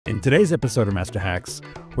In today's episode of Master Hacks,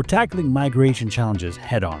 we're tackling migration challenges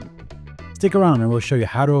head-on. Stick around and we'll show you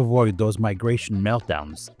how to avoid those migration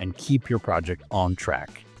meltdowns and keep your project on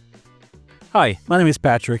track. Hi, my name is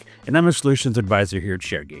Patrick, and I'm a Solutions Advisor here at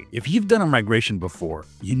ShareGate. If you've done a migration before,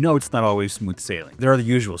 you know it's not always smooth sailing. There are the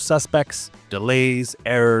usual suspects, delays,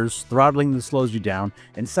 errors, throttling that slows you down,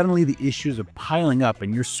 and suddenly the issues are piling up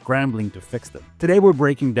and you're scrambling to fix them. Today we're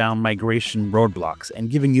breaking down migration roadblocks and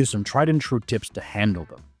giving you some tried and true tips to handle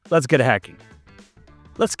them. Let's get hacking.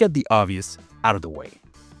 Let's get the obvious out of the way.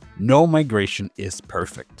 No migration is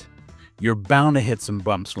perfect. You're bound to hit some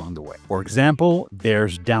bumps along the way. For example,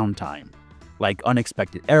 there's downtime, like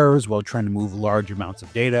unexpected errors while trying to move large amounts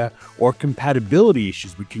of data, or compatibility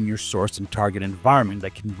issues between your source and target environment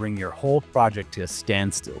that can bring your whole project to a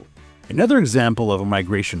standstill. Another example of a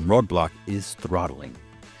migration roadblock is throttling.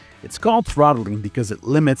 It's called throttling because it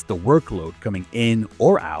limits the workload coming in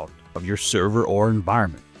or out of your server or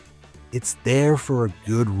environment. It's there for a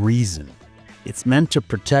good reason. It's meant to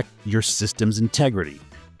protect your system's integrity,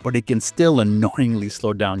 but it can still annoyingly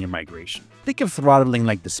slow down your migration. Think of throttling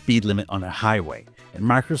like the speed limit on a highway, and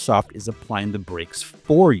Microsoft is applying the brakes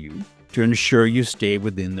for you to ensure you stay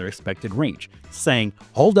within their expected range, saying,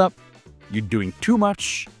 hold up, you're doing too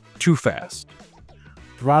much, too fast.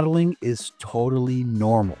 Throttling is totally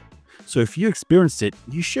normal, so if you experience it,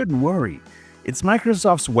 you shouldn't worry. It's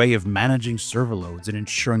Microsoft's way of managing server loads and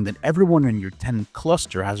ensuring that everyone in your tenant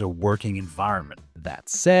cluster has a working environment. That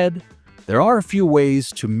said, there are a few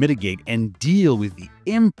ways to mitigate and deal with the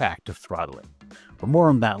impact of throttling, but more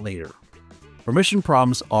on that later. Permission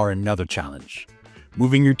problems are another challenge.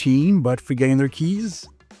 Moving your team but forgetting their keys?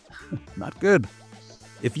 Not good.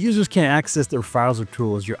 If users can't access their files or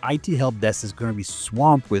tools, your IT help desk is going to be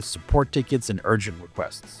swamped with support tickets and urgent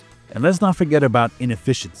requests. And let's not forget about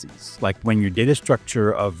inefficiencies, like when your data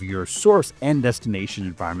structure of your source and destination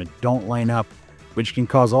environment don't line up, which can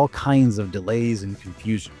cause all kinds of delays and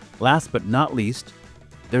confusion. Last but not least,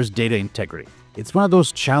 there's data integrity. It's one of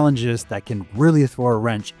those challenges that can really throw a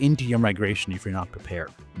wrench into your migration if you're not prepared.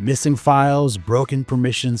 Missing files, broken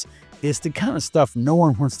permissions, it's the kind of stuff no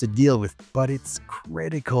one wants to deal with, but it's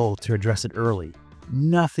critical to address it early.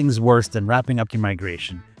 Nothing's worse than wrapping up your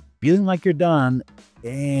migration, feeling like you're done,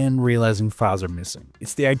 and realizing files are missing.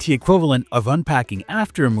 It's the IT equivalent of unpacking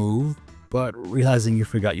after a move, but realizing you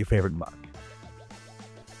forgot your favorite bug.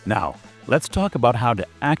 Now, let's talk about how to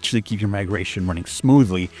actually keep your migration running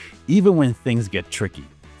smoothly, even when things get tricky.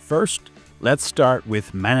 First, let's start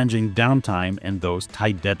with managing downtime and those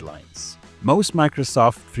tight deadlines. Most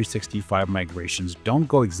Microsoft 365 migrations don't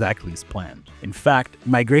go exactly as planned. In fact,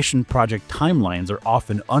 migration project timelines are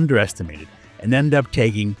often underestimated and end up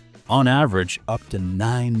taking, on average, up to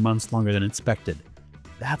 9 months longer than expected.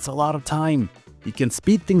 That's a lot of time. You can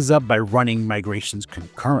speed things up by running migrations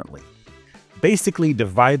concurrently. Basically,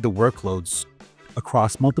 divide the workloads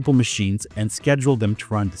across multiple machines and schedule them to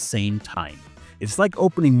run at the same time. It's like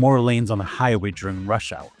opening more lanes on the highway during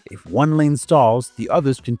rush hour. If one lane stalls, the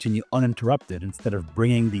others continue uninterrupted instead of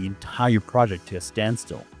bringing the entire project to a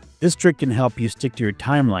standstill. This trick can help you stick to your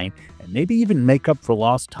timeline and maybe even make up for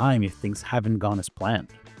lost time if things haven't gone as planned.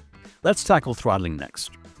 Let's tackle throttling next.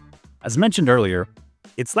 As mentioned earlier,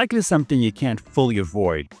 it's likely something you can't fully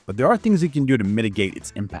avoid, but there are things you can do to mitigate its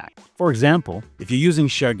impact. For example, if you're using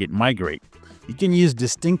ShareGate Migrate, you can use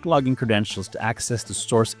distinct login credentials to access the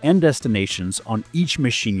source and destinations on each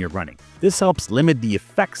machine you're running. This helps limit the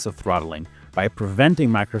effects of throttling by preventing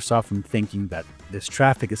Microsoft from thinking that this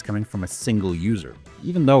traffic is coming from a single user,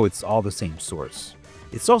 even though it's all the same source.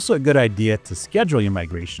 It's also a good idea to schedule your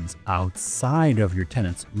migrations outside of your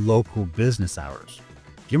tenant's local business hours.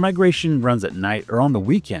 If your migration runs at night or on the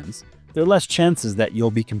weekends, there are less chances that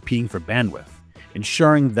you'll be competing for bandwidth,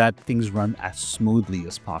 ensuring that things run as smoothly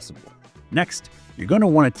as possible. Next, you're going to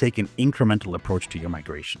want to take an incremental approach to your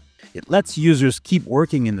migration. It lets users keep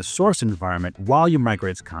working in the source environment while you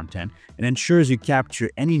migrate content and ensures you capture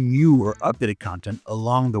any new or updated content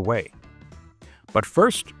along the way. But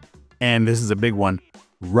first, and this is a big one,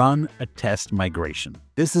 run a test migration.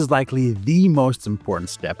 This is likely the most important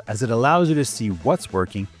step as it allows you to see what's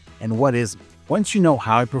working and what isn't. Once you know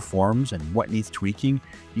how it performs and what needs tweaking,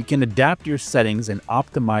 you can adapt your settings and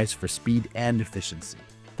optimize for speed and efficiency.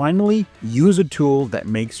 Finally, use a tool that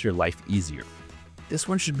makes your life easier. This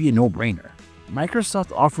one should be a no-brainer.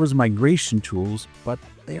 Microsoft offers migration tools, but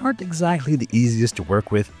they aren't exactly the easiest to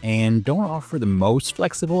work with and don't offer the most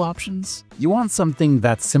flexible options. You want something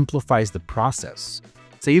that simplifies the process,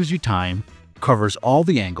 saves you time, covers all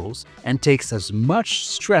the angles, and takes as much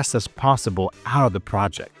stress as possible out of the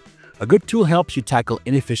project. A good tool helps you tackle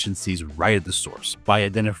inefficiencies right at the source by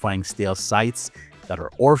identifying stale sites, that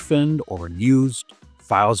are orphaned or unused,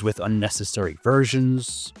 files with unnecessary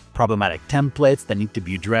versions, problematic templates that need to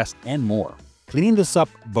be addressed, and more. Cleaning this up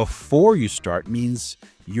before you start means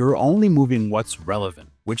you're only moving what's relevant,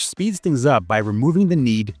 which speeds things up by removing the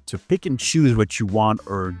need to pick and choose what you want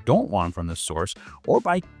or don't want from the source, or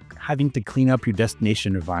by having to clean up your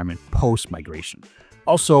destination environment post-migration.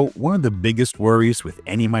 Also, one of the biggest worries with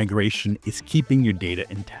any migration is keeping your data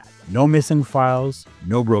intact. No missing files,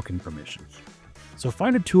 no broken permissions. So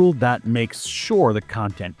find a tool that makes sure the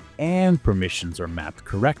content and permissions are mapped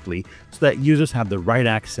correctly so that users have the right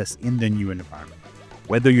access in the new environment.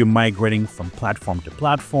 Whether you're migrating from platform to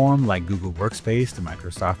platform like Google Workspace to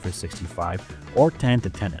Microsoft 365 or tenant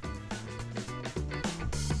to tenant.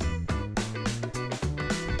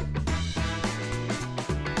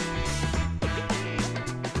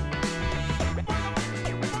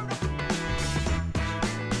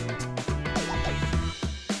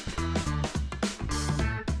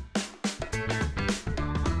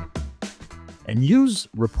 And use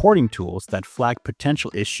reporting tools that flag potential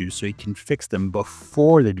issues so you can fix them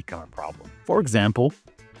before they become a problem. For example,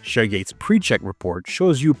 ShareGate's pre-check report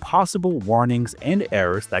shows you possible warnings and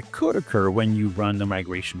errors that could occur when you run the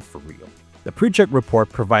migration for real. The pre-check report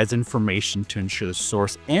provides information to ensure the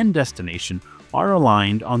source and destination are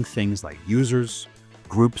aligned on things like users,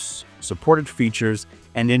 groups, supported features,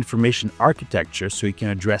 and information architecture so you can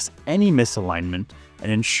address any misalignment and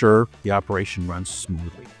ensure the operation runs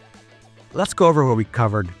smoothly. Let's go over what we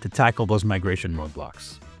covered to tackle those migration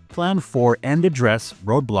roadblocks. Plan for and address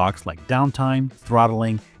roadblocks like downtime,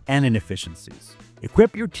 throttling, and inefficiencies.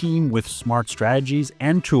 Equip your team with smart strategies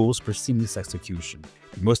and tools for seamless execution.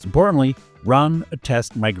 And most importantly, run a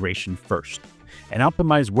test migration first and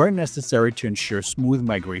optimize where necessary to ensure smooth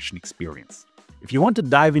migration experience. If you want to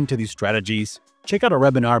dive into these strategies, check out our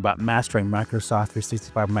webinar about mastering Microsoft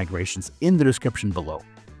 365 migrations in the description below.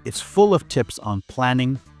 It's full of tips on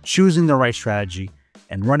planning, choosing the right strategy,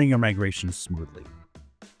 and running your migration smoothly.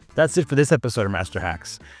 That's it for this episode of Master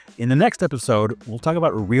Hacks. In the next episode, we'll talk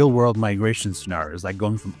about real-world migration scenarios like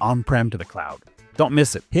going from on-prem to the cloud. Don't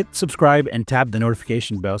miss it. Hit subscribe and tap the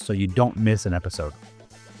notification bell so you don't miss an episode.